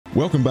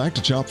Welcome back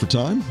to Chop for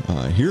Time.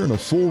 Here in a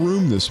full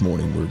room this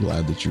morning. We're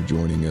glad that you're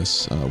joining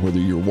us. Whether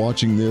you're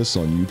watching this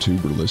on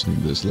YouTube or listening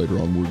to this later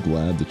on, we're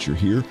glad that you're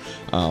here.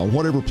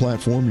 Whatever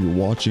platform you're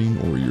watching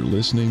or you're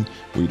listening,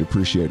 we'd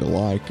appreciate a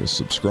like, a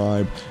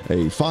subscribe,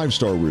 a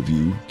 5-star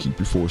review. Keep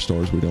your 4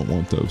 stars. We don't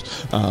want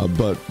those.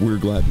 But we're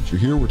glad that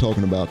you're here. We're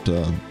talking about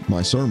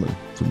my sermon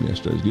from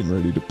yesterday. I was getting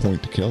ready to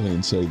point to Kelly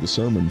and say the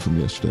sermon from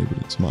yesterday, but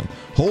it's mine.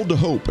 Hold to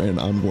Hope, and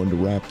I'm going to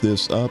wrap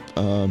this up.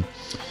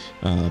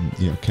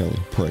 Kelly,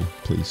 pray,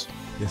 please.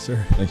 Yes,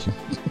 sir. Thank you.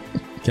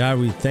 God,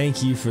 we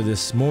thank you for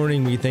this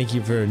morning. We thank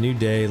you for a new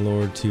day,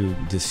 Lord, to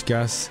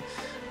discuss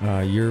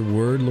your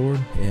word, Lord,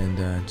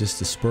 and just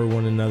to spur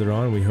one another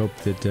on. We hope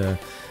that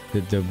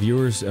the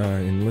viewers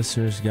and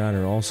listeners, God,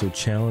 are also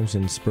challenged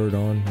and spurred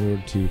on,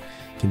 Lord, to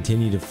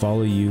continue to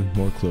follow you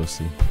more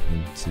closely.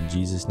 And it's in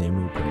Jesus'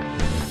 name we pray.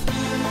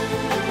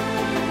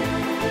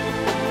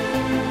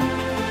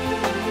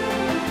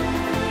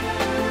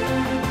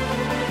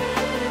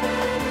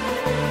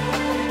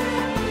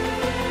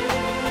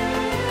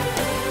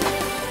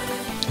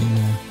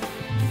 Amen.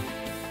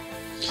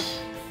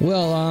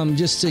 Well,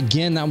 just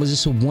again, that was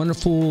just a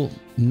wonderful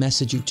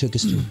message you took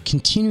us through,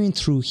 continuing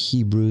through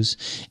Hebrews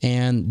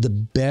and the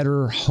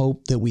better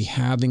hope that we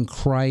have in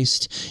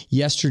Christ.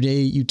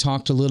 Yesterday, you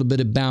talked a little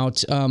bit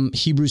about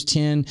Hebrews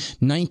 10,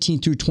 19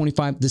 through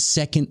 25, the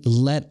second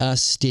let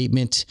us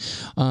statement.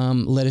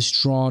 Let us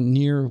draw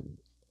near.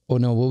 Oh,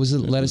 no, what was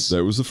it?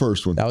 That was the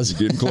first one. That was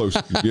You're getting close.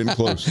 You're getting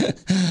close.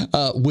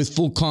 With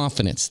full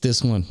confidence,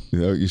 this one.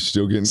 You're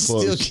still getting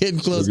close. Still getting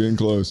close. Still getting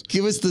close.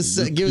 Give us the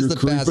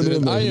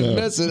passage. I am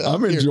messing up.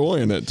 I'm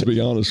enjoying it, to be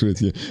honest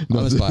with you.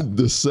 No,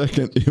 the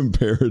second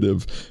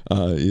imperative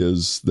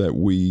is that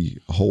we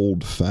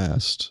hold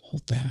fast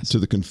to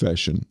the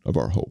confession of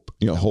our hope.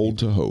 Hold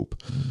to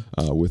hope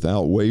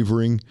without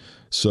wavering.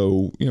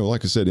 So,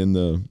 like I said,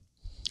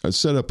 I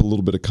set up a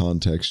little bit of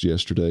context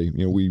yesterday.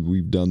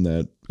 We've done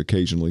that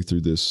occasionally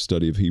through this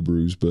study of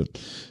Hebrews, but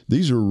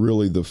these are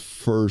really the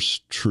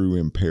first true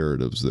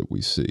imperatives that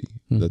we see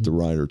that the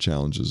writer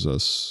challenges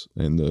us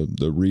and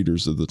the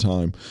readers of the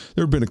time.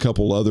 There have been a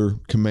couple other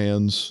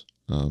commands,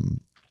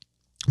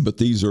 but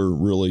these are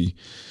really,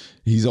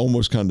 he's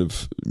almost kind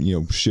of,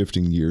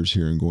 shifting gears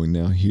here and going,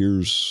 now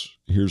here's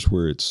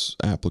where it's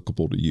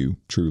applicable to you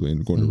truly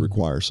and going to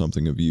require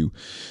something of you.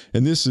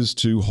 And this is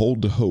to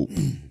hold to hope,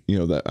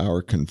 that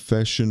our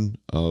confession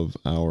of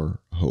our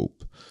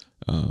hope,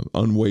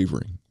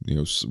 unwavering.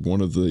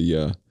 One of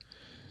the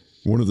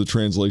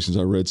translations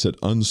I read said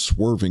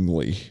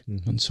unswervingly.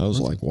 I was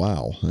like,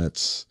 wow,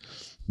 that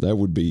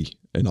would be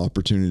an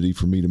opportunity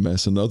for me to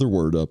mess another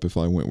word up if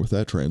I went with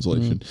that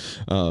translation.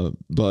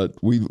 But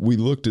we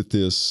looked at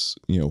this,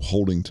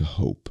 holding to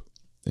hope,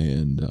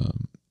 and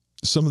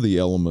some of the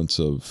elements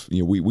of,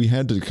 we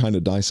had to kind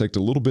of dissect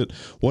a little bit.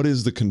 What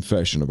is the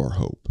confession of our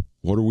hope?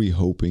 What are we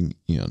hoping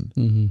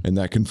in? And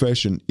that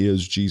confession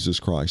is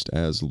Jesus Christ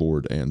as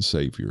Lord and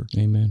Savior.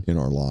 Amen. In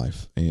our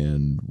life.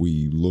 And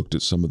we looked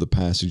at some of the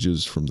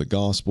passages from the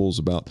Gospels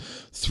about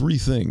 3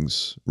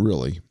 things,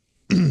 really.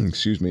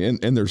 Excuse me.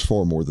 And there's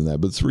far more than that,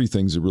 but 3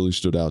 things that really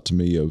stood out to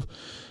me of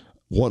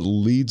what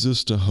leads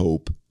us to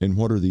hope and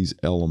what are these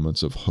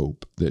elements of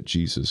hope that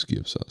Jesus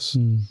gives us.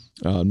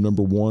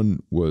 Number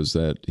 1 was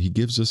that he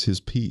gives us his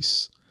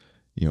peace.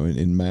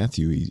 In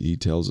Matthew, he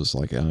tells us,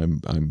 like,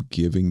 I'm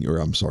giving, or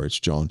I'm sorry, it's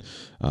John,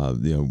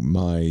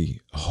 my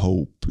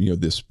hope,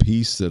 this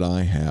peace that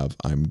I have,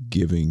 I'm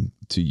giving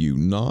to you,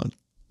 not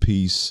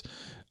peace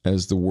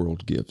as the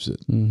world gives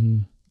it,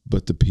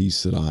 but the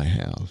peace that I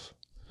have.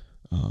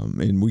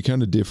 And we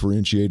kind of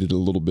differentiated a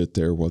little bit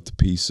there what the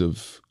peace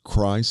of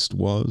Christ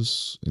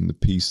was and the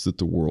peace that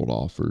the world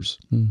offers.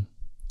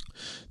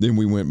 Then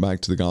we went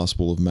back to the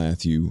Gospel of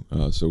Matthew.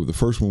 So the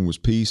first one was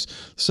peace.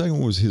 The second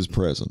one was his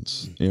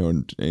presence.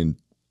 And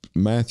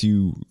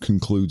Matthew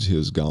concludes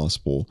his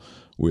gospel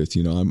with,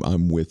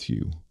 I'm with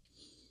you.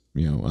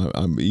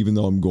 I'm even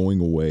though I'm going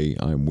away,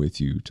 I'm with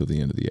you till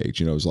the end of the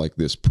age. It's like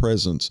this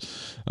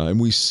presence. And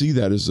we see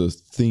that as a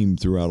theme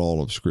throughout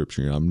all of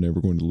Scripture. I'm never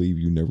going to leave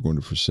you, never going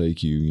to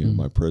forsake you.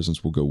 My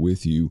presence will go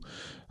with you.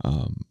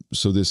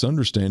 So this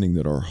understanding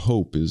that our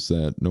hope is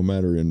that no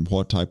matter in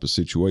what type of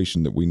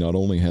situation, that we not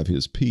only have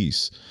his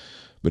peace,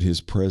 but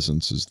his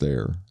presence is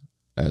there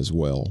as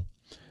well.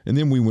 And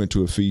then we went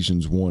to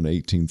Ephesians 1,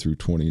 18 through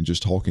 20, and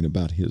just talking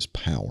about his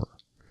power.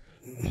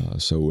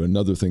 So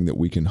another thing that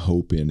we can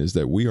hope in is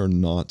that we are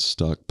not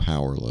stuck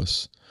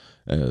powerless,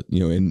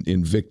 in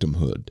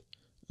victimhood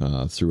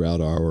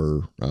throughout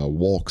our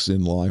walks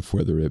in life,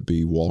 whether it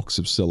be walks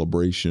of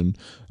celebration,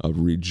 of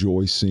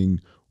rejoicing,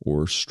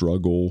 or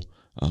struggle,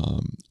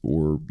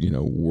 or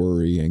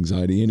worry,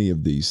 anxiety, any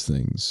of these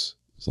things.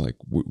 It's like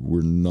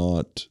we're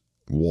not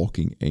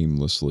walking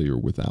aimlessly or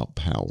without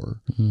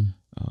power.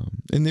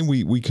 And then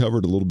we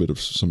covered a little bit of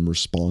some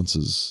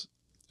responses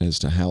as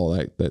to how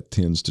that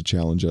tends to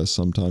challenge us.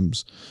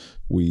 Sometimes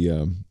we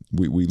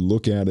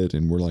look at it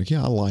and we're like,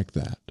 yeah, I like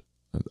that.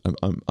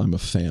 I'm a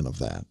fan of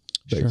that,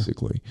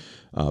 basically.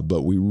 Sure.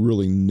 But we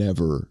really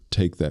never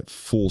take that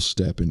full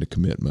step into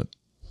commitment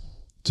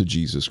to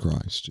Jesus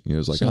Christ. You know,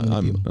 it's like So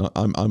many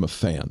I'm a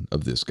fan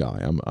of this guy.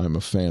 I'm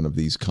a fan of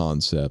these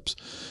concepts,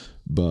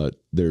 but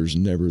there's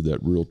never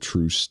that real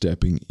true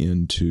stepping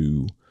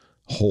into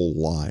whole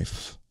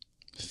life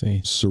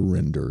faith,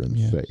 surrender, and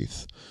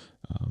faith.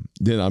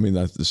 Then, I mean,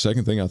 the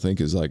second thing I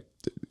think is like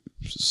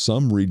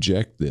some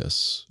reject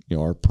this. You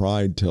know, our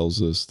pride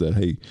tells us that,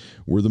 hey,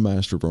 we're the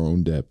master of our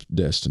own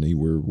destiny.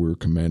 We're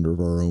commander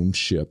of our own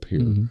ship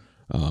here,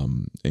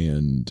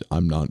 and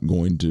I'm not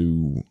going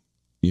to,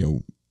 you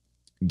know,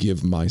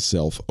 give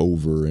myself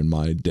over in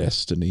my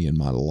destiny and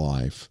my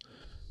life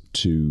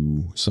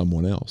to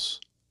someone else.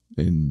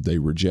 And they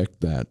reject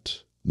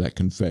that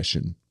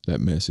confession, that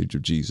message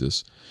of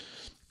Jesus.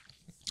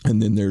 And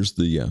then there's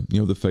the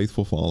the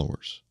faithful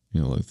followers,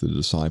 you know, like the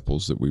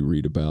disciples that we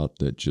read about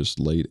that just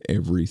laid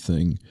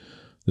everything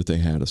that they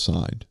had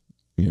aside,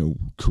 you know,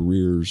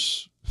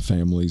 careers,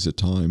 families at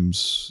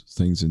times,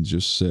 things, and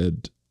just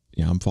said,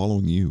 yeah, I'm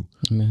following you.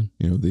 Amen.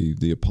 You know,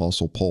 the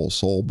Apostle Paul,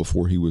 Saul,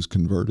 before he was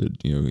converted,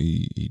 you know,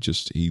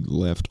 he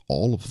left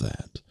all of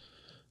that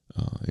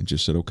and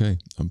just said, okay,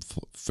 I'm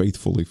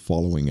faithfully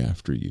following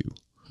after you.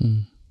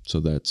 So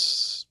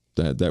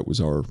that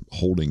was our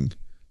holding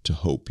to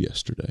hope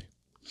yesterday.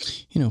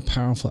 You know,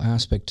 powerful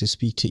aspect to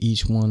speak to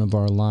each one of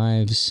our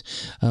lives,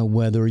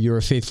 whether you're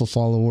a faithful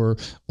follower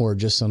or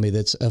just somebody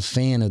that's a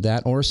fan of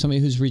that, or somebody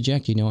who's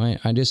rejected. You know,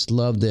 I just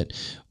love that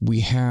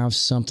we have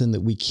something that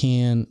we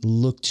can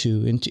look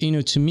to. And, you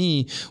know, to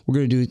me, we're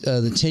going to do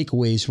the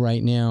takeaways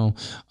right now.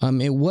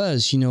 It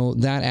was, you know,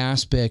 that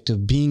aspect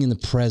of being in the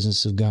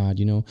presence of God,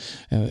 you know,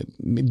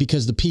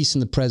 because the peace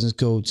and the presence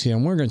go together.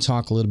 And we're going to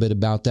talk a little bit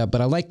about that.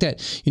 But I like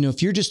that, you know,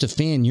 if you're just a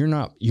fan, you're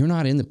not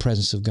in the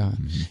presence of God.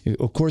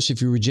 Of course,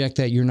 if you reject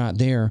that, you're not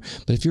there.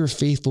 But if you're a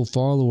faithful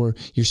follower,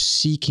 you're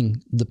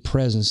seeking the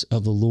presence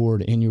of the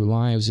Lord in your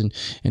lives. And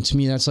to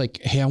me, that's like,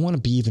 hey, I want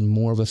to be even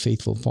more of a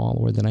faithful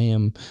follower than I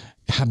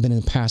have been in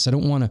the past. I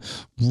don't want to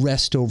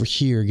rest over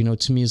here. You know,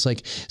 to me, it's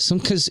like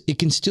because it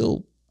can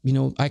still, you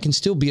know, I can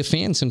still be a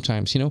fan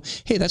sometimes, you know,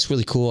 hey, that's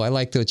really cool. I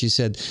like what you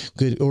said.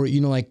 Good. Or,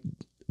 you know, like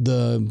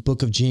the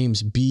book of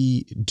James,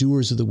 be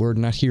doers of the word,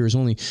 not hearers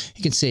only.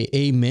 You can say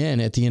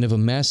amen at the end of a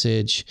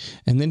message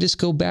and then just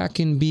go back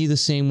and be the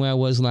same way I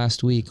was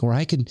last week. Or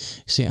I could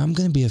say, I'm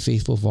going to be a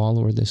faithful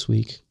follower this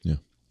week. Yeah.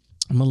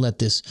 I'm going to let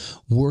this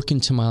work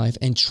into my life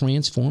and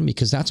transform me,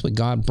 because that's what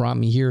God brought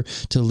me here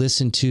to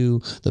listen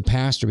to the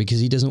pastor, because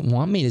he doesn't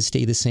want me to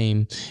stay the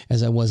same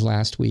as I was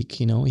last week.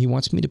 You know, he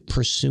wants me to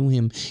pursue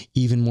him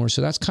even more.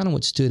 So that's kind of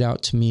what stood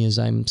out to me as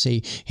I'm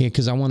saying here,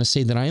 because I want to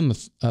say that I am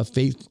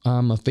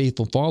I'm a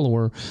faithful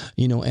follower,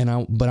 you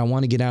know, but I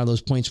want to get out of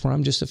those points where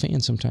I'm just a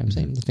fan sometimes.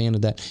 I'm the fan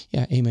of that.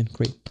 Yeah. Amen.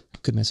 Great.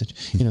 Good message.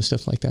 You know,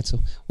 stuff like that. So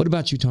what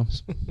about you,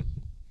 Thomas?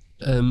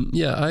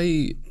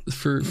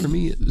 For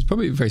me, it's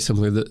probably very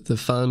similar. The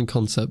fan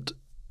concept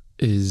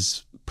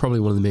is probably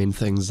one of the main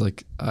things.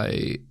 Like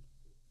I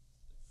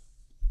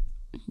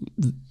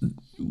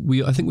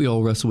think we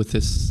all wrestle with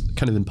this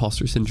kind of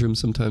imposter syndrome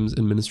sometimes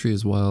in ministry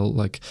as well.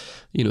 Like,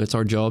 you know, it's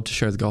our job to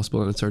share the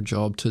gospel, and it's our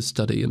job to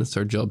study, and it's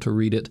our job to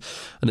read it,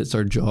 and it's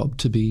our job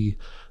to be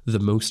the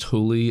most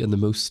holy and the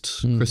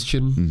most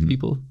Christian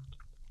people.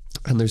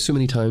 And there's so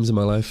many times in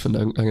my life, and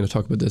I'm going to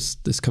talk about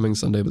this coming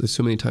Sunday, but there's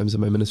so many times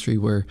in my ministry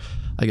where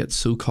I get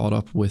so caught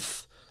up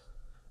with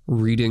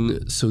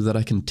reading so that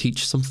I can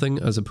teach something,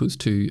 as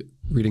opposed to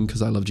reading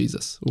because I love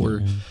Jesus,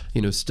 or,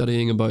 you know,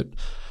 studying about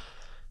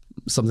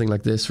something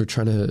like this, or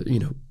trying to, you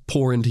know,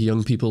 pour into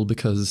young people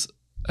because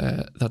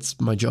that's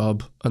my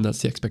job and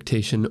that's the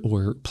expectation,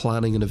 or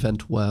planning an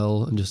event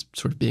well and just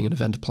sort of being an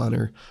event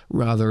planner,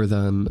 rather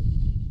than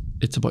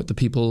it's about the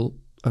people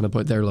and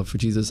about their love for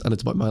Jesus, and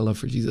it's about my love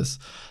for Jesus.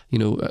 You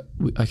know,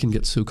 I can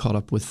get so caught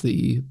up with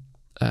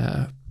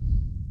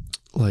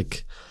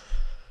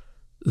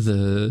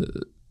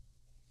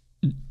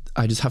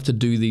I just have to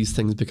do these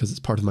things because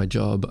it's part of my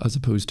job, as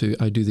opposed to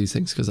I do these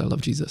things because I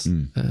love Jesus.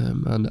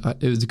 And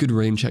it was a good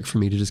rain check for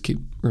me to just keep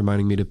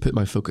reminding me to put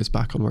my focus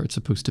back on where it's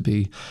supposed to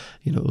be.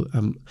 You know,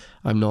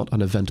 I'm not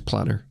an event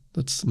planner.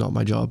 That's not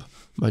my job.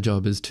 My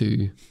job is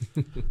to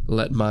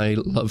let my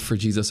love for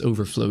Jesus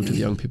overflow to the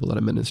young people that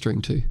I'm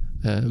ministering to,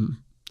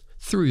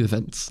 through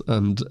events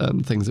and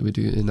things that we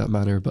do in that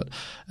manner. But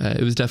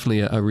it was definitely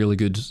a really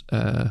good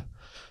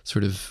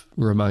sort of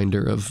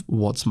reminder of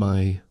what's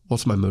my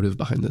motive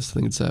behind this. I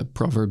think it's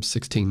Proverbs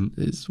 16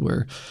 is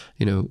where,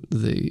 you know,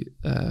 you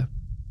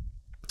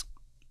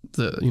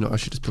know, I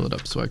should just pull it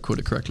up so I quote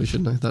it correctly,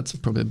 shouldn't I? That's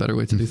probably a better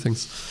way to do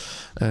things.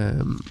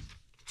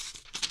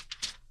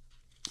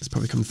 It's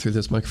probably coming through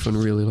this microphone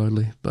really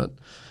loudly, but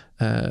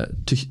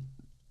to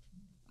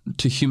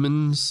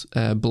humans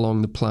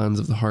belong the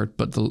plans of the heart,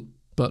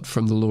 but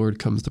from the Lord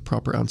comes the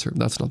proper answer.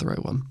 That's not the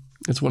right one.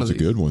 It's one That's of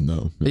these. a good one,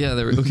 though. Yeah,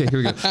 okay, here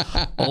we go.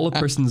 All a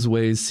person's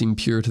ways seem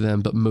pure to them,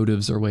 but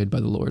motives are weighed by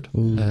the Lord.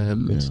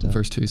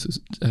 Verse 2, so,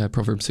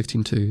 Proverbs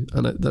 16:2.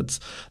 And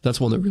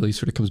that's one that really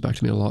sort of comes back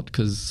to me a lot,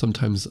 because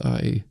sometimes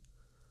I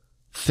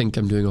think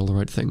I'm doing all the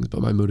right things,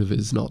 but my motive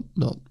is not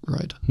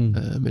right.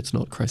 It's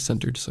not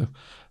Christ-centered. So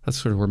that's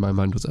sort of where my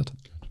mind was at.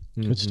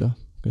 Good stuff.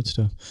 Good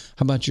stuff.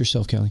 How about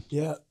yourself, Kelly?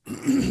 Yeah.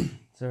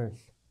 Sorry.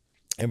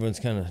 Everyone's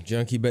kind of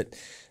junky, but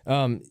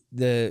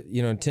the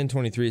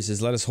 10:23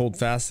 says, "Let us hold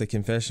fast the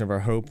confession of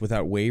our hope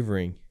without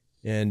wavering,"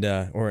 and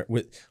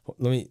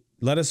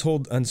let us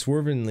hold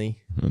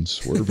unswervingly.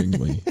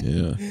 Unswervingly,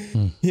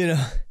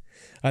 yeah.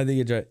 I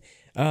think it's right.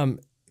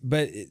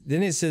 But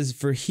then it says,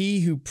 "For he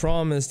who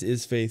promised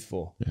is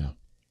faithful." Yeah.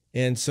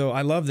 And so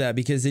I love that,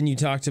 because then you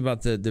talked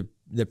about the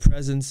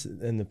presence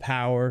and the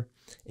power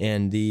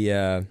and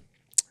the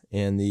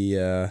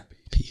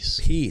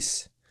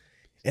peace.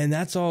 And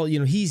that's all,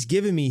 he's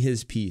given me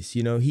his peace.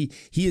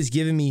 He has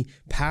given me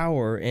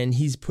power, and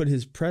he's put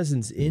his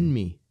presence in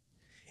me.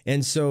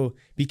 And so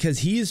because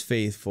he is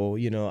faithful,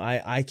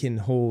 I can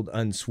hold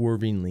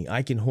unswervingly.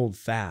 I can hold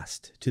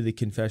fast to the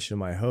confession of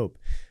my hope.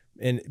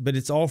 But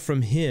it's all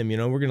from him.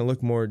 We're going to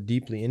look more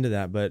deeply into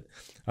that. But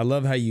I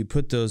love how you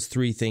put those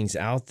three things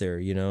out there,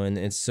 and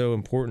it's so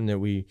important that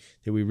we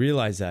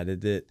realize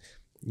that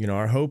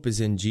our hope is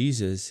in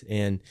Jesus,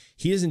 and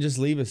he doesn't just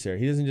leave us there.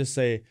 He doesn't just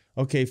say,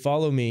 okay,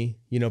 follow me,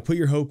 put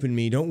your hope in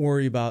me. Don't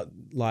worry about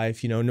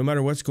life, no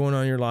matter what's going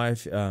on in your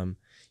life,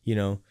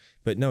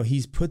 but no,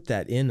 he's put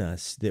that in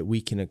us that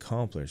we can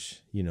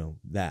accomplish,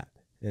 that.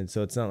 And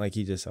so it's not like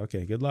he just,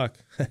 okay, good luck.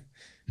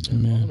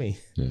 Follow me.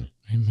 Yeah.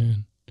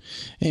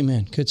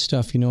 Amen. Good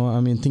stuff.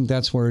 I think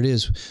that's where it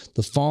is.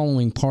 The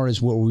following part is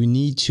what we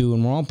need to,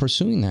 and we're all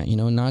pursuing that,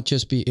 not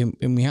just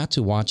and we have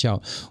to watch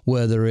out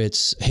whether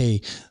it's,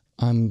 hey,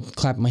 I'm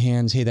clapping my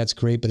hands, hey, that's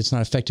great, but it's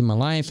not affecting my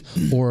life,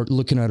 or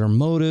looking at our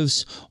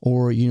motives,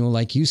 or,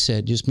 like you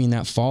said, just being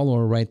that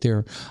follower right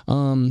there.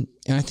 And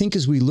I think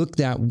as we looked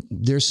at,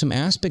 there's some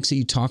aspects that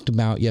you talked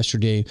about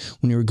yesterday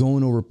when you were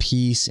going over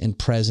peace and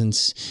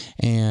presence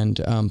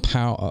and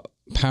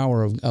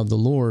power of the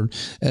Lord.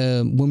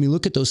 When we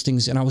look at those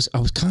things, and I was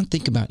kind of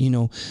thinking about,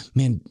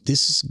 man,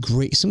 this is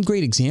great. Some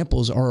great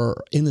examples are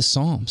in the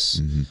Psalms.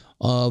 Mm-hmm.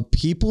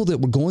 People that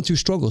were going through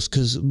struggles,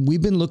 because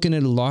we've been looking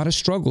at a lot of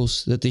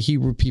struggles that the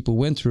Hebrew people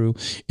went through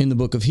in the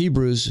book of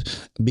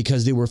Hebrews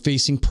because they were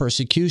facing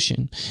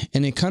persecution.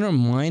 And it kind of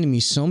reminded me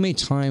so many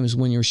times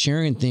when you're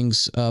sharing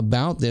things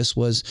about this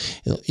was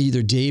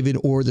either David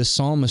or the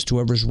psalmist,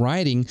 whoever's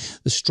writing,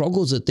 the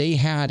struggles that they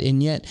had,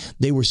 and yet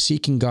they were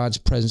seeking God's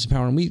presence and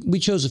power. And we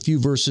chose a few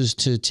verses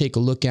to take a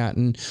look at.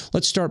 And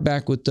let's start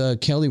back with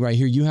Kelly right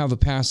here. You have a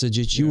passage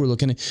that you were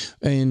looking at,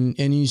 and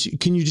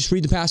can you just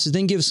read the passage,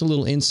 then give us a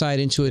little insight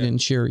into it and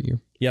share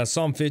it.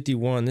 Psalm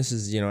 51. This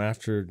is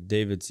after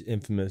David's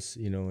infamous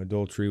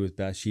adultery with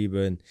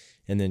Bathsheba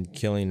and then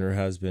killing her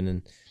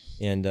husband,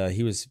 and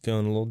he was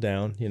feeling a little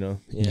down,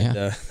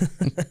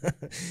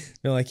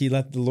 like he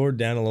let the Lord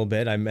down a little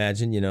bit, I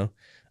imagine,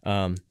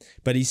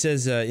 but he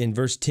says in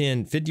verse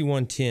 10,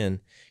 51:10,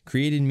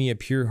 "Create in me a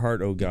pure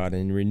heart, O God,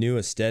 and renew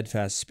a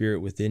steadfast spirit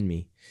within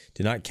me.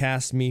 Do not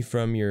cast me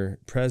from your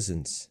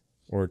presence,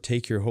 or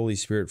take your Holy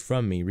Spirit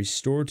from me.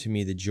 Restore to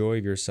me the joy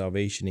of your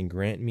salvation, and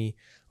grant me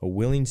a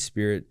willing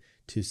spirit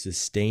to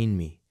sustain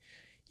me."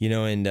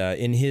 And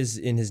in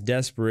his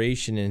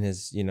desperation, in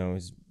his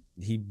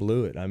he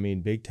blew it. I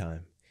mean, big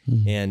time.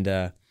 Mm-hmm.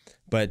 And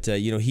but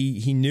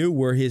he knew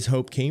where his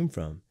hope came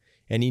from,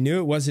 and he knew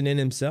it wasn't in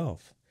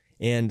himself.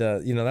 And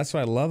that's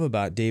what I love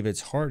about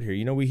David's heart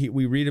here.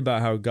 We read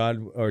about how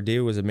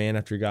David was a man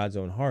after God's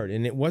own heart,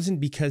 and it wasn't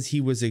because he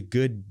was a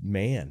good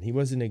man. He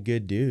wasn't a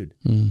good dude.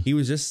 Mm. He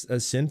was just a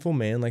sinful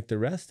man like the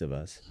rest of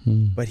us.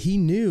 Mm. But he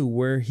knew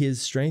where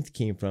his strength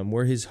came from,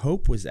 where his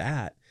hope was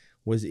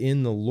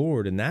in the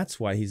Lord, and that's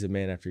why he's a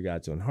man after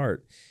God's own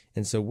heart.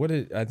 And so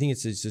I think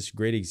it's just a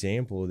great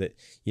example that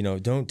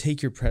don't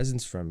take your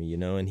presence from me.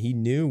 And he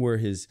knew where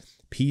his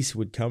peace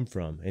would come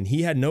from, and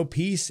he had no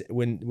peace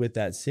with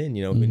that sin.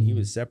 When he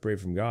was separated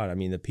from God, I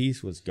mean, the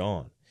peace was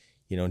gone.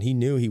 And he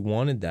knew he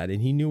wanted that,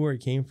 and he knew where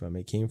it came from.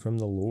 It came from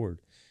the Lord.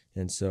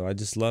 And so I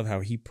just love how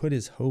he put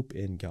his hope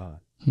in God.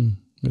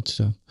 Good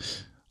stuff.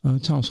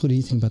 Thomas, what do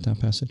you think about that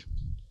passage?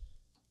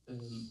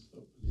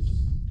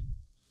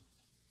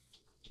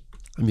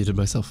 I muted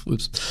myself.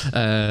 Whoops.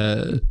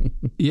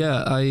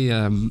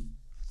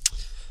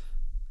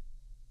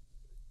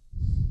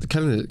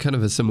 Kind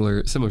of a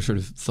similar sort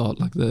of thought.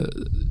 Like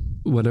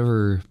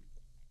whenever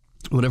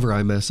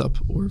I mess up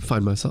or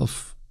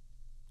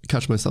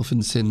catch myself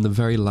in sin, the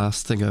very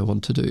last thing I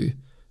want to do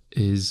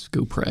is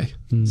go pray,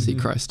 see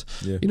Christ,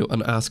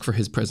 and ask for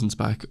his presence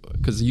back.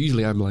 Because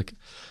usually I'm like,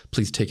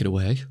 please take it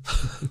away.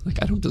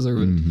 Like, I don't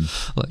deserve it.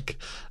 Like,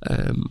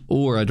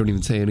 or I don't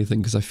even say anything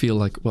because I feel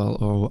like,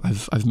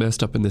 I've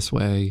messed up in this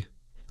way.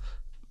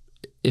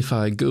 If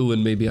I go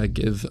and maybe I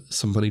give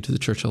some money to the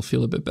church, I'll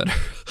feel a bit better,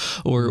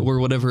 or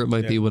whatever it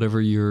might be, whatever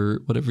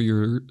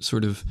your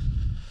sort of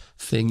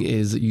thing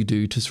is that you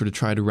do to sort of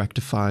try to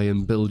rectify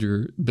and build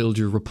your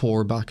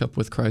rapport back up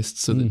with Christ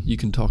so that you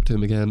can talk to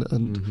him again.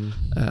 And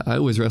I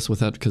always wrestle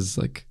with that because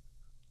like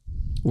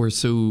we're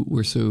so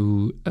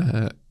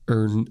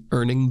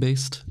earning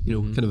based,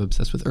 kind of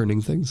obsessed with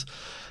earning things,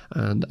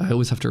 and I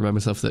always have to remind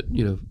myself that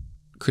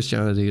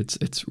Christianity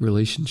it's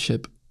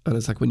relationship. And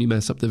it's like when you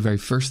mess up, the very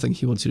first thing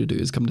he wants you to do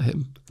is come to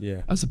him,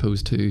 as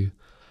opposed to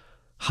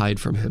hide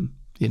from him.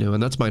 you know,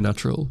 and that's my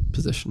natural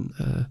position.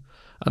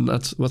 And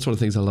that's one of the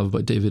things I love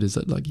about David is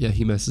that, like, yeah,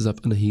 he messes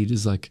up and he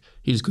just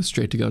goes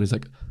straight to God. He's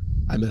like,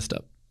 I messed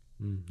up.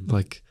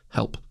 Like,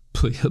 help,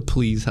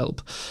 please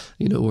help.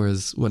 You know,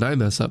 whereas when I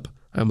mess up,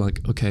 I'm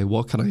like, okay,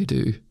 what can I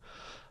do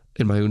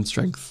in my own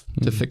strength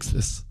to fix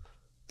this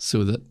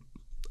so that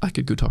I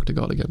could go talk to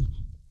God again?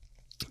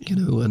 You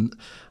know,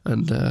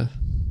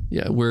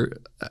 yeah,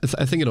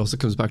 I think it also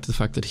comes back to the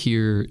fact that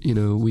here, you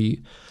know,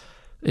 we,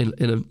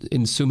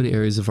 in so many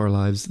areas of our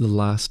lives, the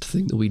last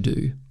thing that we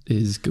do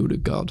is go to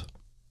God.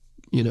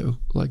 You know,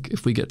 like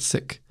if we get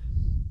sick,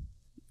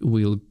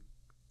 we'll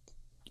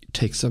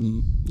take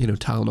some, you know,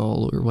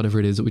 Tylenol or whatever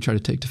it is that we try to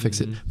take to fix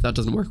it. If that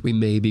doesn't work,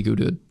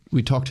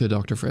 we talk to a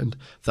doctor friend.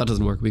 If that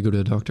doesn't work, we go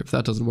to a doctor. If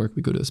that doesn't work,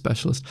 we go to a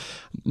specialist.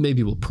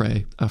 Maybe we'll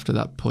pray after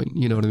that point.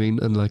 You know what I mean?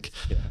 And like,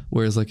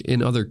 whereas like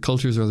in other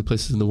cultures or other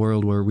places in the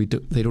world where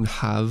they don't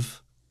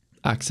have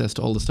access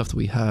to all the stuff that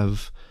we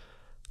have,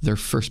 their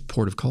first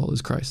port of call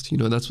is Christ. You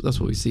know, and that's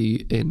what we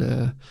see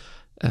in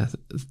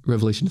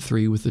Revelation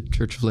 3 with the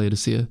Church of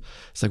Laodicea.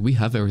 It's like, we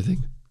have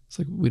everything. It's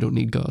like, we don't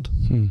need God.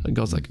 And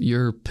God's like,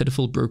 you're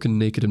pitiful, broken,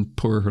 naked, and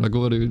poor. Like,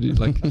 what do you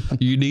like?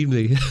 You need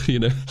me, you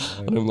know?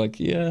 And I'm like,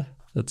 yeah,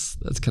 that's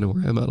kind of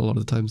where I'm at a lot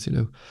of the times, you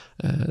know,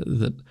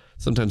 that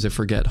sometimes I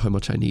forget how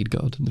much I need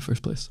God in the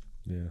first place.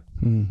 Yeah.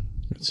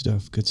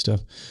 Good stuff.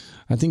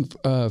 I think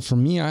for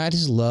me, I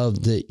just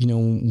love that, you know,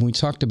 when we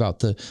talked about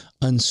the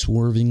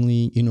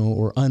unswervingly, you know,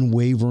 or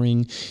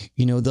unwavering,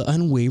 you know, the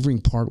unwavering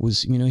part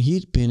was, you know, he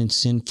had been in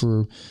sin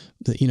for,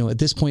 you know, at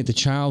this point, the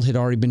child had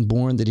already been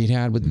born that he'd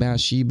had with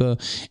Bathsheba.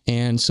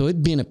 And so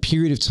it'd been a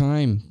period of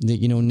time that,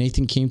 you know,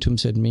 Nathan came to him and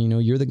said, man, you know,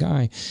 you're the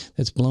guy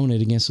that's blown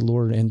it against the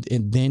Lord.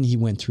 And then he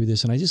went through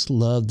this. And I just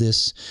love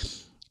this.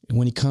 And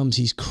when he comes,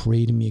 he's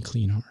created me a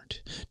clean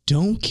heart.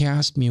 Don't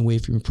cast me away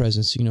from your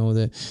presence. You know,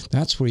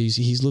 that's where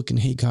he's looking,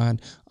 hey, God,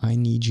 I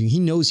need you. He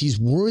knows he's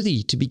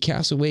worthy to be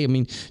cast away. I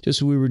mean,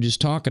 just what we were just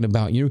talking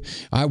about, you know,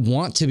 I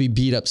want to be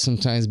beat up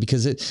sometimes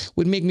because it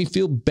would make me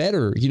feel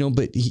better, you know,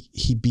 but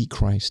he beat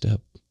Christ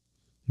up.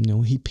 You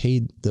know, he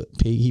paid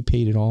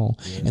it all.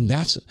 Yeah. And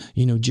that's,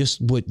 you know, just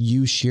what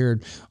you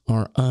shared,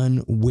 our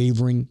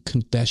unwavering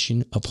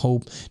confession of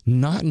hope,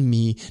 not in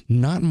me,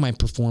 not in my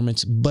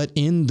performance, but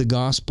in the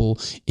gospel,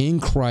 in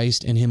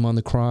Christ and him on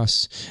the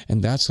cross.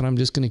 And that's what I'm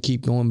just going to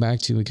keep going back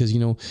to because, you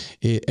know,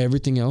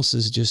 everything else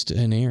is just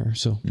an error.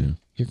 So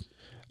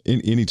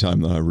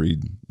anytime that I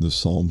read the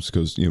Psalms,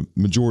 because, you know,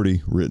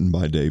 majority written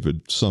by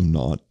David, some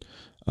not,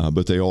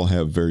 but they all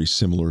have very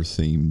similar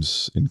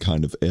themes and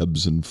kind of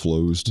ebbs and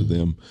flows to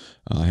them.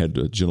 I had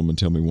a gentleman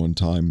tell me one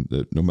time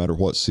that no matter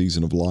what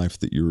season of life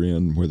that you're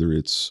in, whether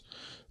it's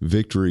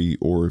victory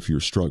or if you're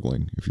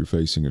struggling, if you're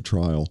facing a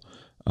trial,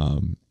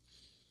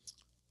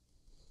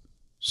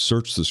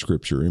 search the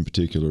scripture. In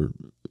particular,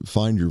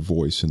 find your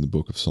voice in the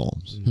book of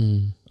Psalms.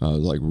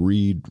 Like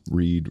read,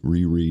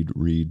 reread,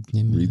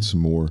 read some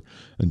more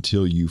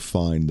until you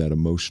find that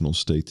emotional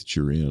state that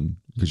you're in,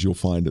 because you'll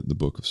find it in the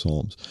book of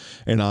Psalms.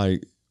 And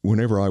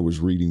whenever I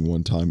was reading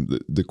one time,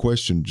 the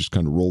question just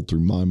kind of rolled through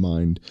my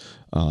mind,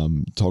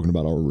 talking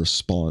about our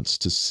response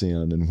to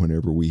sin. And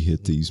whenever we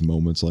hit these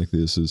moments like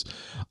this, is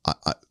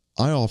I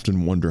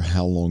often wonder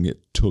how long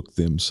it took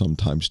them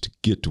sometimes to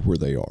get to where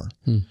they are.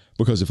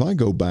 Because if I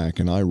go back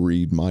and I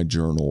read my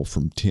journal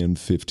from 10,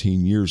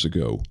 15 years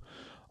ago,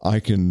 I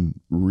can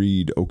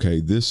read,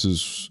 okay, this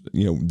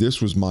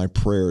was my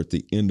prayer at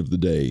the end of the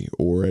day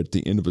or at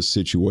the end of a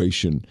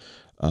situation.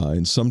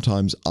 And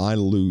sometimes I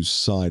lose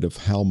sight of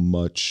how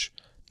much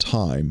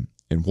time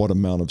and what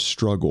amount of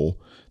struggle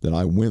that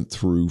I went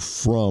through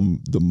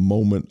from the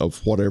moment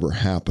of whatever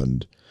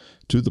happened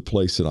to the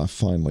place that I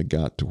finally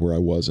got to where I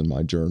was in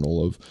my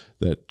journal of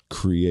that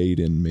create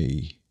in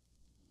me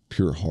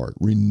pure heart,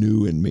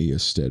 renew in me a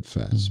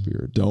steadfast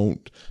spirit.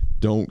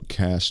 Don't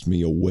cast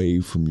me away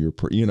from your,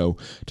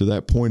 to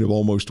that point of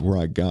almost where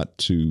I got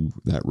to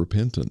that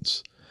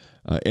repentance.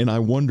 And I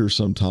wonder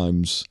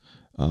sometimes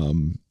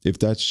if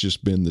that's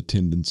just been the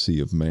tendency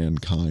of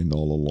mankind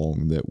all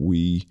along, that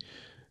we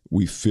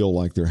feel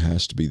like there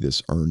has to be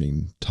this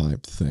earning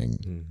type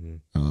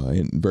thing.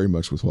 And very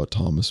much with what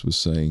Thomas was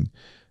saying.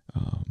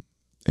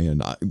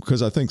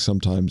 Because I think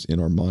sometimes in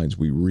our minds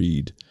we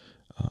read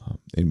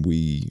and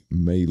we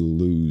may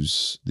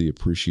lose the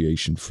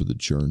appreciation for the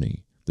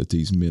journey that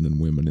these men and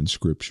women in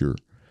Scripture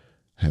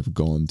have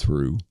gone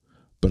through.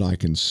 But I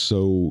can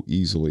so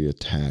easily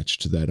attach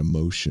to that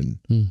emotion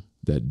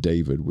that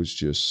David was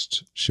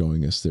just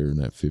showing us there in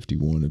that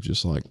 51 of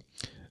just like,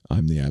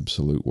 I'm the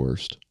absolute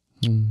worst,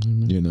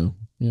 you know?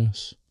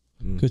 Yes.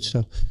 Good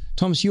stuff.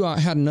 Thomas, you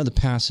had another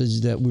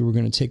passage that we were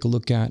going to take a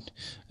look at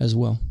as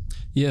well.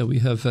 Yeah, we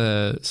have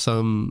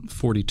Psalm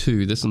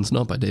 42. This one's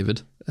not by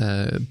David,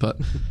 but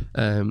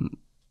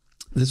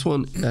this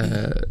one,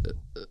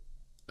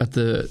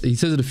 he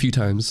says it a few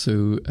times.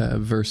 So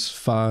verse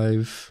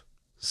 5,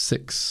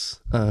 6,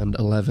 and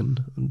 11,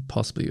 and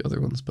possibly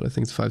other ones, but I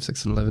think it's 5,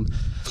 6, and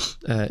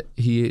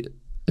 11.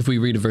 If we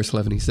read verse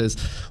 11, he says,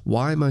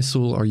 "Why, my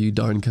soul, are you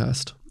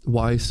downcast?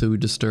 why so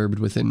disturbed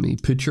within me?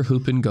 Put your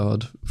hope in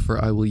God,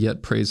 for I will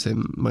yet praise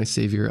him, my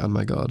Savior and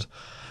my God.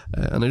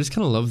 And I just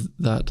kind of love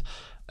that.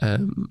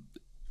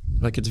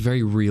 Like, it's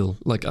very real.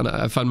 Like, and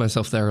I find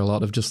myself there a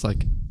lot of just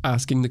like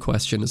asking the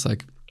question. It's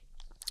like,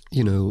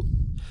 you know,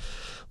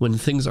 when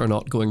things are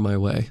not going my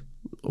way,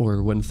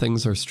 or when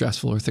things are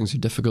stressful or things are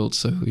difficult.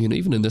 So, you know,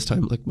 even in this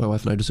time, like my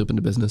wife and I just opened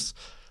a business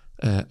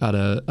at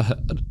a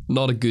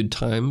not a good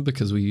time,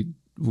 because we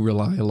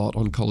rely a lot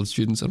on college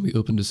students, and we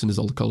opened as soon as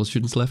all the college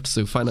students left.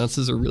 So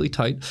finances are really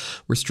tight.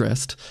 We're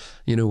stressed.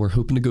 You know, we're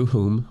hoping to go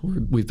home.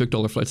 We've booked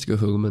all our flights to go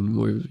home,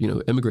 and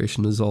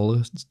immigration is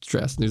all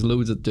stressed. And there's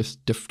loads of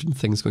different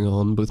things going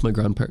on. Both my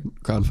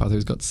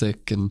grandfathers got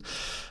sick, and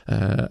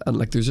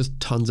like there's just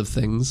tons of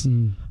things.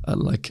 And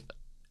like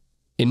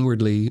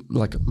inwardly,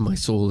 like my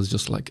soul is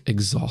just like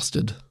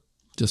exhausted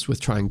just with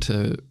trying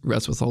to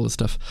wrestle with all this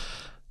stuff.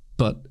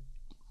 But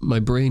my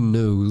brain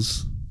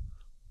knows,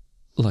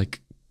 like,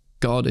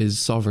 God is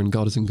sovereign,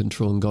 God is in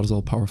control, and God is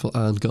all powerful,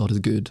 and God is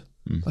good.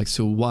 Like,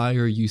 so why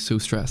are you so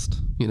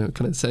stressed? You know,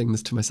 kind of saying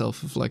this to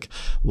myself of like,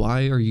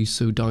 why are you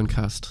so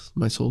downcast,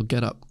 my soul?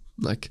 Get up.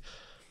 Like,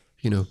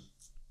 you know,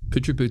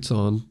 put your boots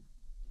on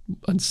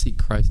and seek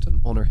Christ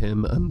and honor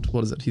him. And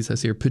what is it he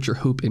says here? Put your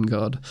hope in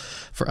God,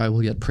 for I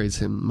will yet praise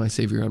him, my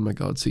Savior and my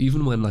God. So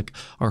even when like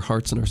our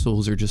hearts and our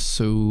souls are just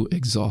so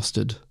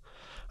exhausted,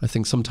 I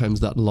think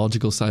sometimes that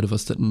logical side of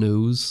us that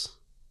knows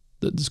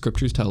that the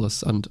scriptures tell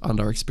us, and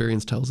our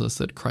experience tells us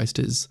that Christ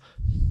is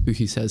who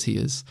he says he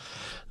is,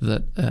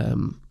 that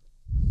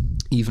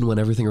even when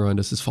everything around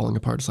us is falling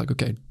apart, it's like,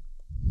 okay,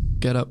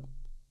 get up,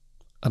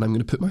 and I'm going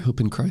to put my hope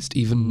in Christ,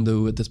 even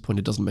though at this point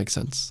it doesn't make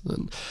sense.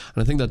 And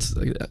I think that's,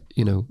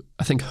 you know,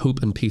 I think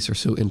hope and peace are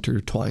so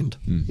intertwined.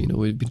 You know,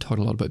 we've been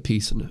talking a lot about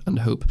peace and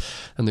hope,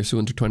 and they're so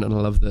intertwined. And I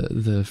love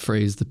the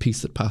phrase, the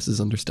peace that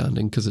passes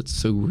understanding, because it's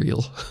so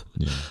real.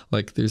 Yeah.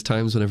 Like there's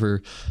times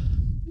whenever,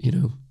 you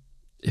know,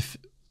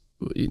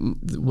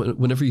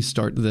 whenever you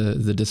start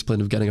the discipline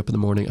of getting up in the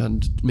morning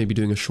and maybe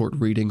doing a short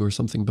reading or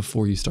something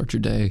before you start your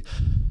day,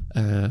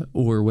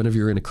 or whenever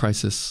you're in a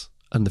crisis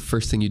and the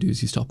first thing you do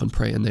is you stop and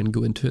pray and then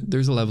go into it,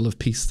 there's a level of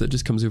peace that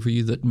just comes over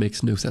you that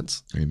makes no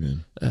sense.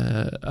 Amen.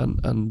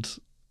 And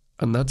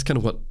that's kind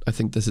of what I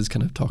think this is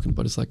kind of talking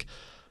about. It's like,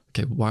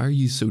 okay, why are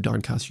you so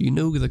downcast? You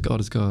know that God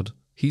is God.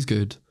 He's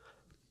good.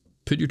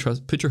 Put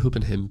your hope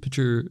in him, put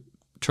your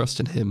trust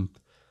in him,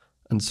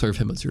 and serve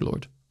him as your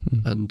Lord.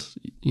 And,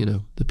 you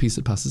know, the peace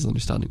that passes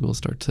understanding will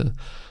start to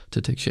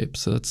take shape.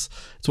 So it's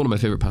one of my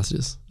favorite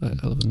passages. I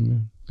love it.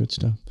 Amen. Good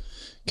stuff.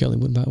 Kelly,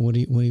 what are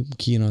you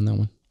keying on that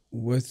one?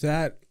 With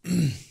that,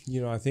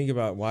 you know, I think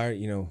about why,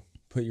 you know,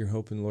 put your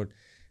hope in the Lord.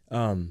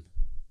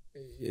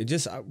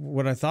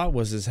 What I thought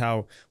is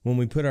how when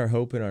we put our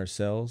hope in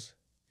ourselves,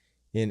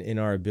 in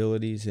our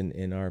abilities and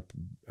in our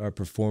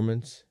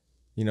performance,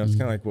 you know, it's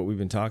kind of like what we've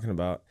been talking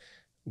about.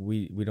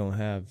 We don't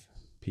have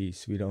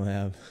peace. We don't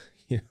have,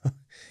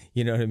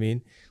 you know what I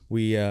mean?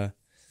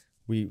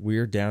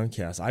 We're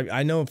downcast.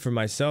 I know for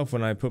myself,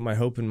 when I put my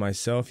hope in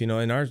myself, you know,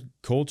 and our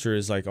culture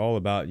is like all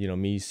about, you know,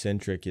 me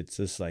centric. It's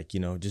just like, you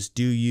know, just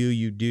do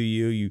you do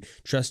you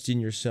trust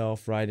in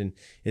yourself, right? And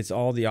it's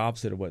all the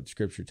opposite of what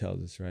Scripture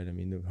tells us, right? I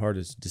mean, the heart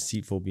is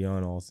deceitful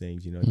beyond all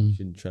things. You know, you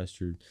shouldn't trust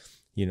your,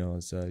 you know,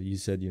 as you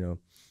said, you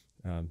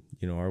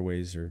know, our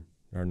ways are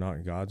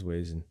not God's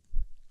ways,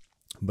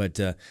 but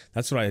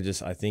that's what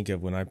I think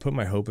of when I put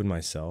my hope in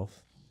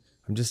myself.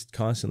 I'm just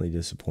constantly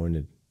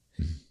disappointed.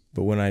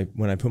 But when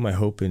I put my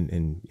hope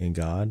in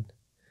God,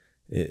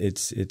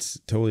 it's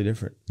totally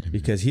different,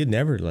 because he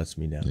never lets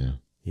me down. Yeah.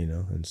 You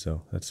know, and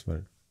so that's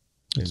what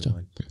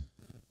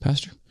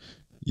Pastor?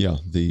 Yeah,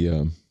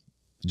 the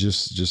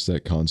just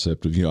that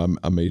concept of, you know,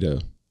 I made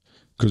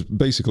because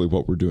basically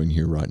what we're doing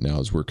here right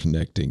now is we're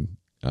connecting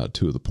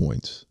two of the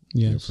points.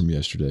 Yes. You know, from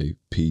yesterday,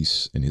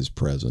 peace and his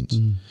presence.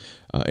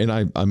 And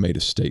I made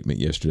a statement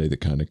yesterday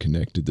that kind of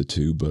connected the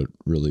two, but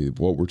really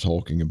what we're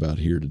talking about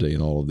here today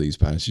in all of these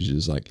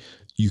passages, like,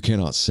 you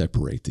cannot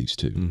separate these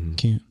two.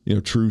 Can't. You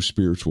know, true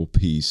spiritual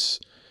peace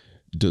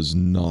does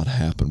not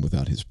happen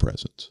without his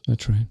presence.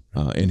 That's right.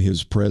 And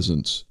his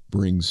presence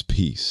brings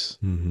peace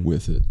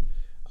with it.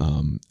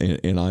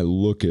 And I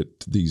look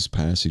at these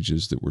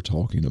passages that we're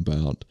talking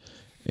about,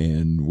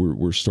 and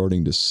we're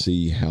starting to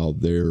see how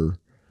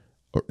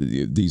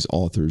these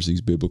authors,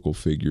 these biblical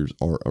figures,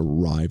 are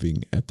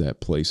arriving at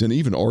that place, and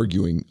even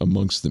arguing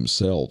amongst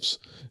themselves.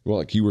 Well,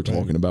 like you were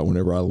talking about,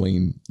 whenever I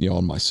lean, you know,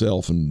 on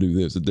myself and do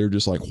this, they're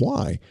just like,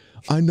 why?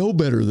 I know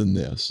better than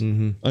this.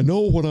 I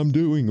know what I'm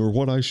doing or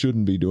what I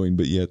shouldn't be doing,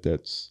 but yet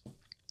that's,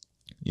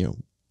 you know,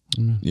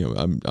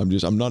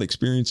 I'm not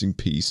experiencing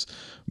peace.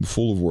 I'm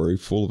full of worry,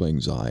 full of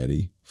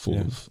anxiety, full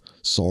of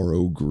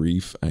sorrow,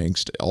 grief,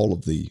 angst, all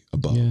of the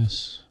above.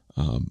 Yes.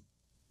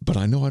 But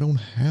I know I don't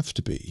have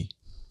to be.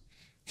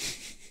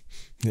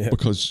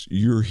 Because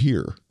you're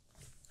here,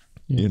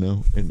 you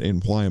know,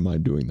 and why am I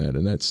doing that?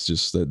 And that's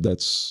just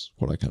that's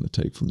what I kind of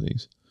take from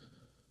these.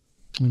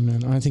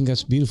 Amen. I think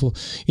that's beautiful.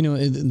 You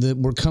know,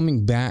 we're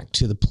coming back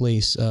to the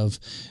place of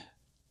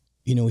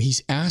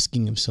he's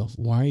asking himself,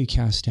 why are you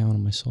cast down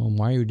on my soul? And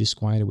why are you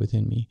disquieted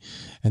within me?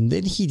 And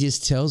then he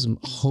just tells him,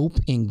 hope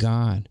in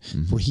God,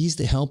 for he's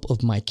the help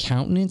of my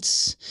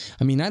countenance.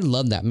 I mean, I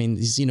love that. I mean,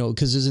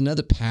 because there's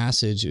another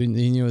passage, and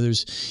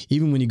there's,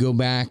 even when you go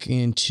back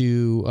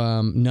into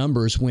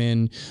Numbers,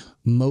 when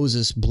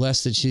Moses,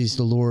 blessed that she's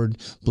the Lord,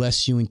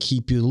 bless you and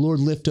keep you. The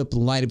Lord lift up the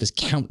light of his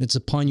countenance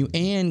upon you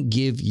and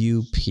give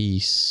you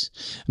peace.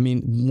 I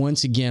mean,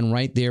 once again,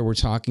 right there, we're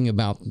talking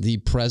about the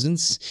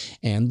presence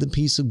and the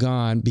peace of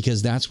God,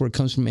 because that's where it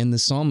comes from. And the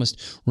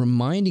psalmist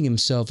reminding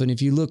himself, and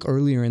if you look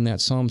earlier in that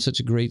psalm,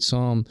 such a great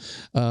psalm,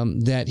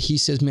 that he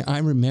says, man, I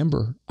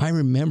remember,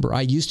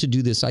 I used to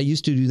do this, I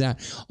used to do that.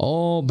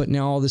 Oh, but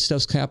now all this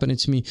stuff's happening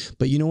to me.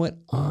 But you know what?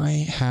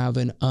 I have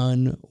an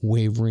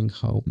unwavering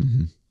hope.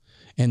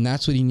 And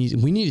that's what he needs.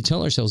 We need to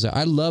tell ourselves that.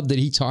 I love that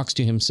he talks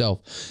to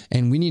himself,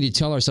 and we need to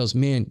tell ourselves,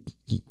 man,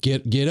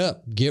 get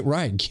up, get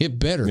right, get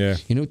better.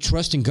 Yeah.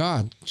 Trust in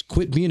God.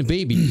 Quit being a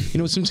baby.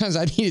 Sometimes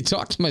I need to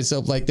talk to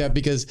myself like that,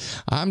 because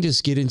I'm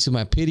just getting to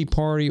my pity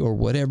party or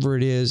whatever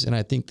it is. And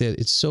I think that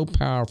it's so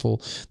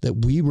powerful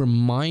that we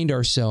remind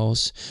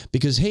ourselves,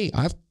 because, hey,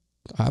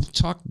 I've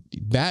talked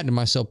bad to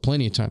myself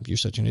plenty of times. You're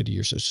such an idiot.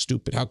 You're so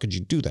stupid. How could you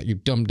do that? You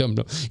dumb.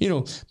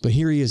 But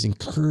here he is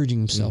encouraging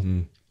himself.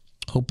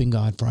 Hoping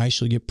God, for I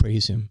shall yet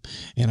praise him.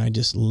 And I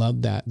just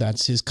love that.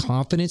 That's his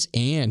confidence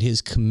and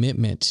his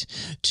commitment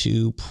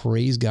to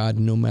praise God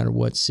no matter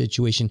what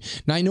situation.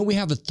 Now, I know we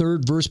have a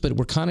third verse, but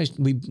we're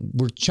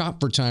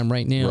chopped for time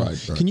right now.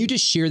 Right. Can you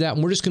just share that?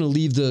 And we're just going to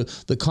leave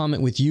the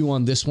comment with you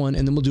on this one,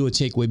 and then we'll do a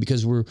takeaway,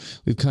 because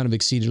we've kind of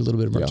exceeded a little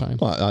bit of our time.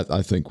 Well,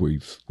 I think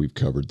we've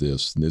covered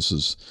this. And this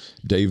is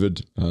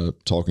David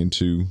talking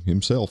to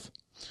himself,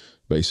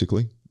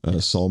 basically.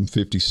 Psalm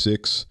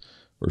 56,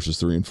 verses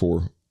 3 and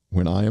 4.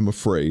 When I am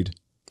afraid,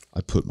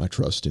 I put my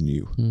trust in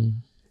you.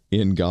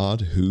 In God,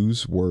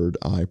 whose word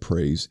I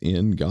praise,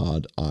 in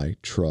God I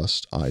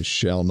trust. I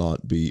shall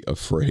not be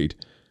afraid.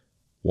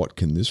 What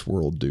can this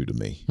world do to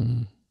me?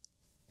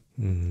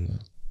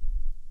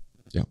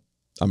 Yeah.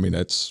 I mean,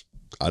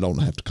 I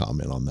don't have to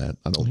comment on that.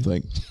 I don't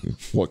think.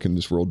 What can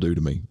this world do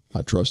to me?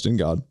 I trust in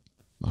God.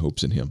 My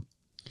hope's in him.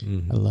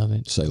 I love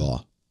it.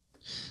 Selah.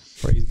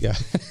 Praise God.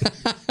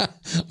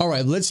 All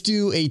right, let's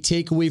do a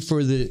takeaway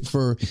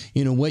for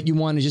what you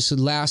want to, just a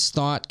last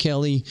thought,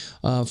 Kelly,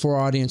 for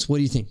our audience. What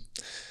do you think?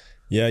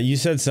 Yeah, you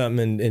said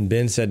something, and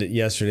Ben said it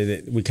yesterday,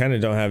 that we kind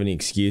of don't have any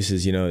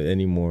excuses,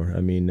 anymore.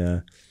 I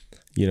mean,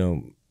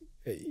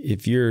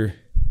 if you're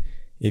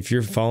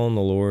following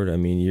the Lord, I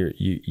mean,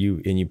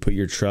 you put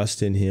your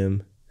trust in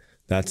him,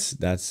 that's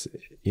it's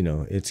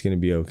going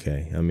to be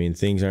okay. I mean,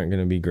 things aren't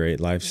going to be great.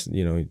 Life's,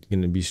 going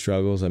to be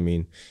struggles. I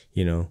mean,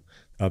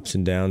 ups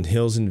and downs,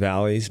 hills and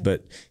valleys,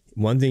 but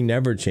one thing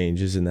never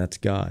changes, and that's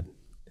God.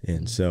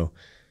 And so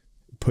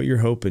put your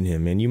hope in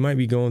him. And you might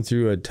be going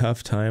through a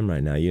tough time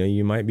right now.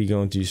 You might be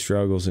going through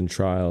struggles and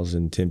trials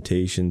and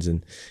temptations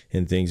and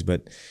things,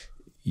 but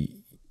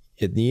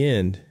at the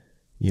end,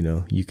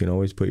 you can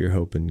always put your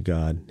hope in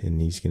God,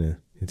 and it's going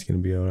to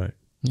be all right.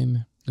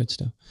 Amen. Good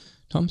stuff.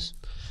 Thomas?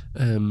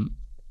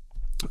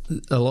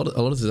 A lot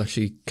of this is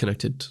actually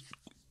connected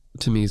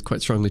to me is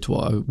quite strongly to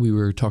what we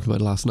were talking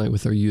about last night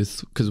with our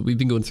youth, because we've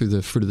been going through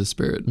the fruit of the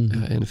Spirit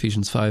in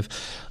Ephesians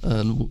 5.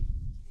 And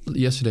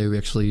yesterday we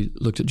actually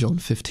looked at John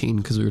 15,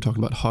 because we were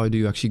talking about how do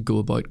you actually go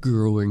about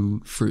growing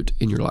fruit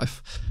in your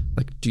life?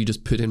 Like, do you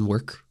just put in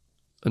work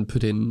and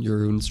put in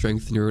your own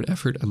strength and your own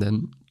effort, and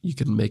then you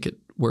can make it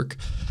work?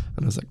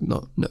 And I was like,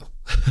 no.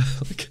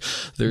 Like,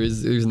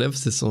 there's an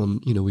emphasis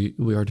on,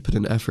 we are to put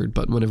in effort,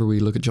 but whenever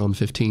we look at John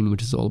 15,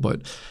 which is all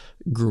about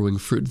growing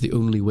fruit, the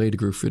only way to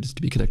grow fruit is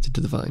to be connected to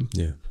the vine.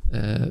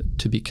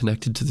 To be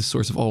connected to the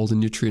source of all the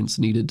nutrients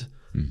needed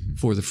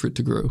for the fruit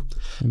to grow.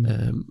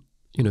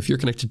 If you're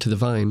connected to the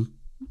vine,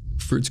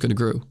 fruit's going to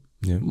grow,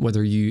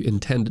 whether you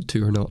intend it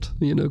to or not,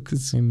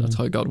 because that's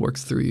how God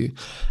works through you.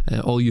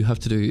 All you have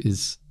to do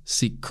is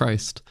seek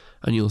Christ,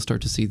 and you'll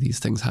start to see these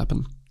things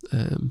happen.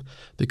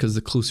 Because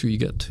the closer you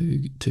get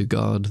to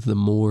God, the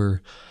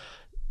more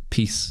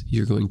peace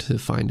you're going to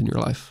find in your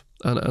life.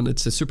 And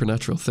it's a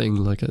supernatural thing.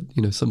 Like,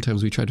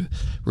 sometimes we try to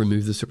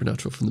remove the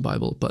supernatural from the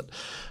Bible, but,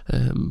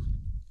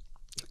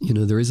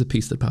 there is a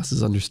peace that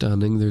passes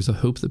understanding. There's a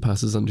hope that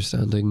passes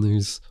understanding.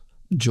 There's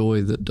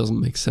joy that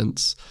doesn't make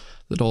sense.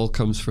 That all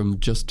comes from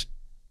just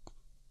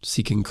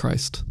seeking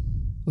Christ.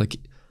 Like,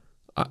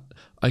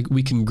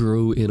 we can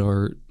grow in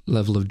our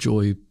level of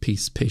joy,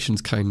 peace,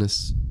 patience,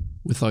 kindness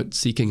without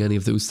seeking any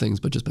of those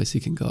things, but just by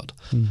seeking God,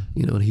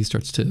 and he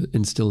starts to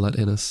instill that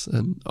in us.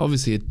 And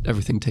obviously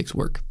everything takes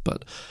work,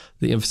 but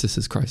the emphasis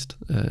is Christ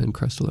and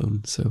Christ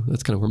alone. So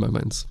that's kind of where my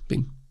mind's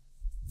been.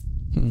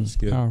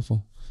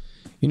 Powerful.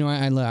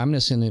 I'm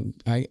just going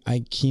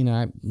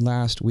to,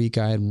 last week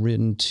I had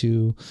written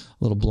to a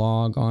little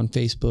blog on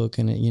Facebook,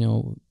 and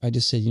I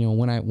just said,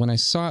 when I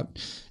sought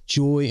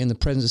joy in the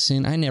presence of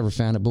sin, I never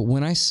found it. But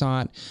when I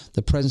sought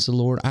the presence of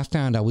the Lord, I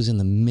found I was in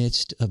the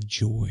midst of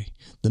joy,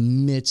 the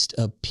midst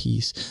of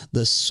peace.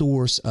 The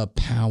source of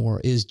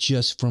power is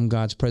just from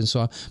God's presence.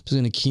 So I'm just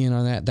going to key in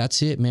on that.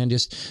 That's it, man.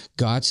 Just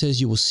God says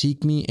you will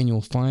seek me and you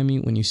will find me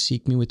when you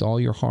seek me with all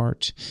your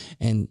heart.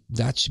 And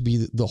that should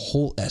be the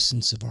whole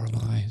essence of our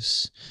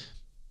lives.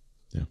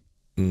 Yeah.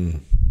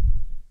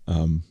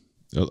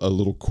 A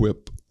little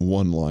quip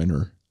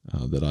one-liner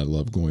that I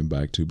love going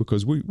back to,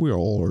 because we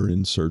all are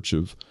in search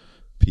of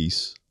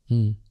peace.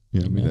 I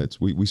mean,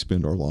 we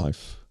spend our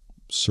life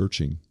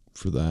searching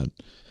for that.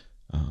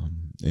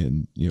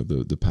 And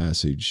the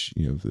passage,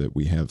 that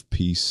we have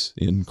peace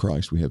in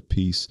Christ, we have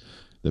peace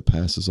that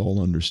passes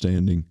all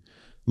understanding.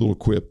 A little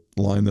quip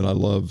line that I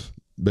love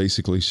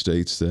basically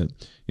states that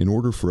in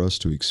order for us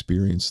to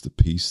experience the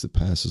peace that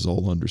passes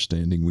all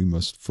understanding, we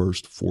must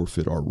first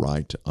forfeit our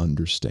right to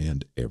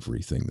understand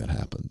everything that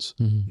happens.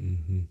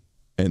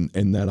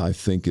 And that, I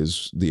think,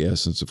 is the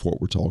essence of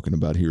what we're talking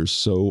about here.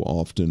 So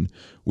often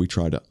we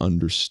try to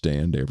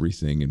understand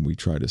everything, and we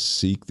try to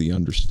seek the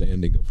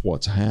understanding of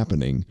what's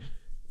happening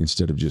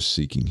instead of just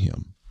seeking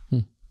him.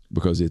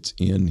 Because it's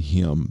in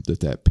him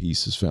that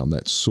peace is found,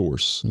 that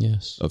source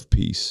of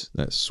peace,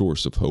 that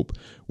source of hope.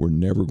 We're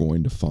never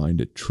going to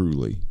find it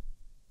truly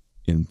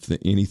in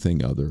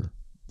anything other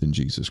than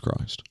Jesus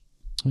Christ.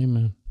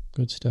 Amen.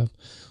 Good stuff.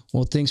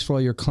 Well, thanks for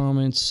all your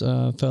comments,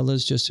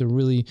 fellas. Just a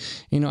really,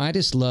 I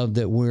just love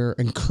that we're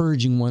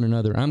encouraging one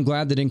another. I'm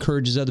glad that it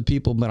encourages other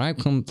people, but I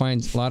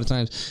find a lot of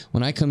times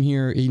when I come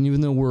here, even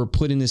though we're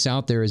putting this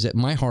out there, is that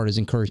my heart is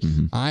encouraged.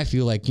 I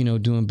feel like,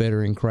 doing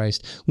better in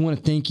Christ. We want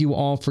to thank you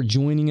all for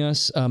joining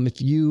us.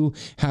 If you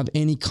have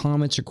any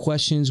comments or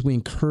questions, we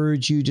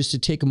encourage you just to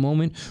take a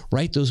moment,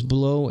 write those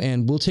below,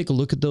 and we'll take a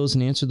look at those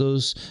and answer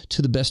those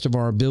to the best of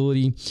our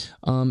ability.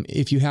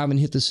 If you haven't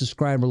hit the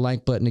subscribe or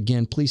like button,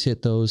 again, please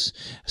hit those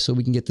so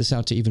we can get this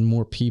out to even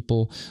more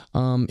people.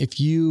 If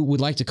you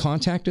would like to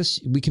contact us,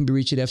 we can be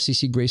reached at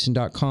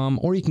fccgrayson.com,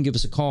 or you can give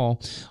us a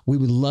call. We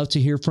would love to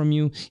hear from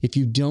you. If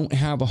you don't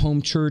have a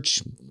home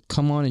church,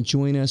 come on and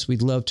join us.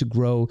 We'd love to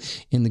grow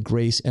in the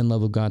grace and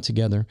love of God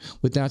together.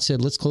 With that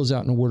said, let's close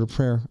out in a word of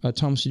prayer.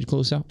 Thomas, did you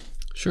close out?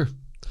 Sure.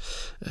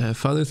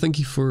 Father, thank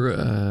you for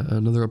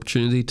another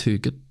opportunity to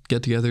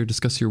get together,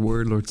 discuss your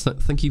word. Lord,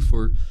 thank you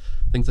for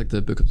things like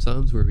the Book of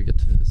Psalms, where we get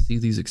to see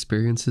these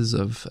experiences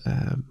of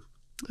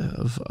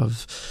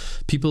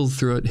people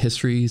throughout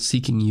history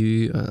seeking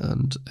you,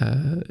 and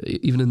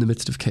even in the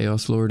midst of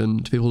chaos, Lord,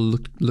 and to be able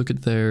to look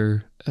at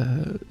their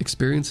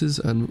experiences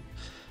and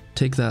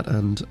take that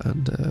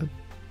and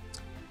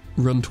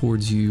run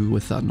towards you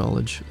with that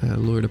knowledge.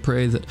 Lord, I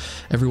pray that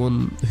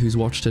everyone who's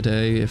watched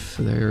today, if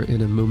they're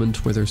in a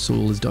moment where their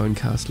soul is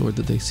downcast, Lord,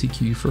 that they seek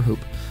you for hope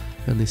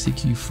and they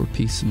seek you for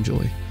peace and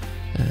joy,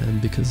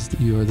 and because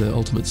you are the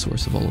ultimate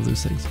source of all of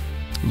those things.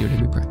 In your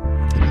name we pray.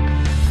 Amen.